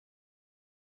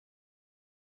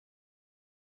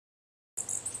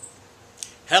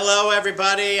Hello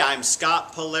everybody, I'm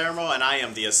Scott Palermo and I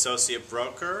am the Associate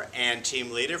Broker and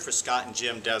Team Leader for Scott and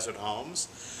Jim Desert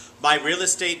Homes. My real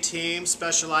estate team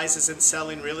specializes in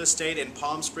selling real estate in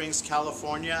Palm Springs,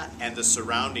 California and the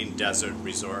surrounding desert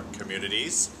resort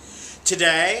communities.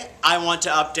 Today, I want to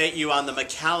update you on the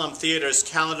McCallum Theater's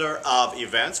calendar of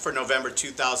events for November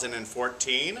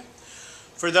 2014.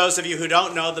 For those of you who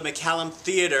don't know, the McCallum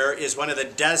Theater is one of the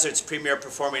desert's premier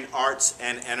performing arts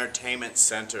and entertainment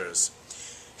centers.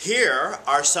 Here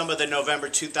are some of the November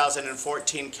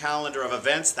 2014 calendar of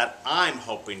events that I'm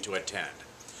hoping to attend.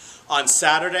 On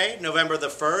Saturday, November the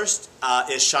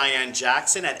 1st, is Cheyenne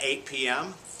Jackson at 8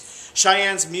 p.m.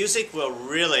 Cheyenne's music will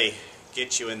really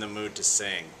get you in the mood to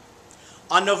sing.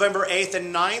 On November 8th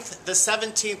and 9th, the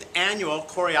 17th Annual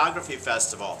Choreography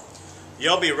Festival.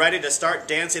 You'll be ready to start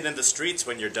dancing in the streets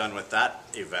when you're done with that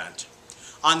event.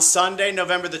 On Sunday,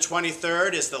 November the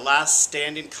 23rd, is the Last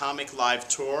Standing Comic Live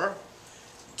Tour.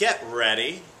 Get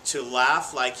ready to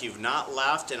laugh like you've not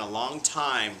laughed in a long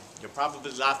time. You're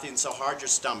probably laughing so hard your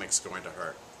stomach's going to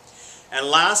hurt. And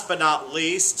last but not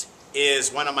least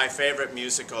is one of my favorite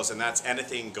musicals, and that's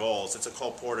Anything Goes. It's a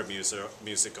Cole Porter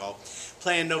musical,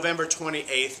 playing November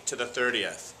 28th to the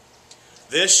 30th.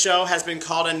 This show has been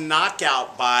called a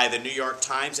knockout by the New York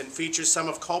Times and features some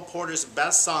of Cole Porter's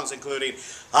best songs, including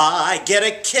I Get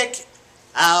a Kick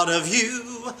Out of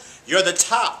You, You're the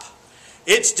Top,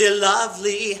 It's Still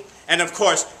Lovely, and of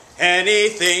course,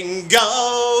 Anything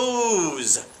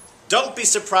Goes. Don't be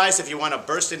surprised if you want to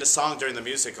burst into song during the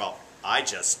musical. I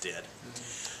just did.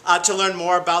 To learn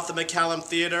more about the McCallum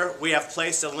Theater, we have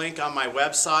placed a link on my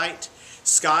website,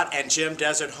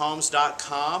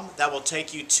 scottandjimdeserthomes.com. That will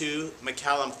take you to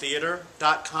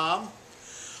McCallumtheater.com.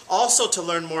 Also, to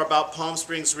learn more about Palm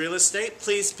Springs real estate,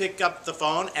 please pick up the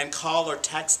phone and call or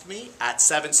text me at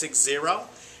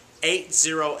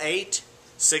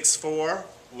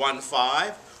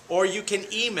 760-808-6415, or you can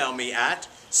email me at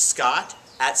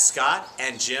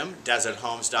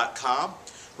scott@scottandjimdeserthomes.com.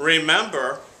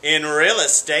 Remember, in real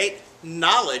estate,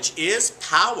 knowledge is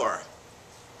power.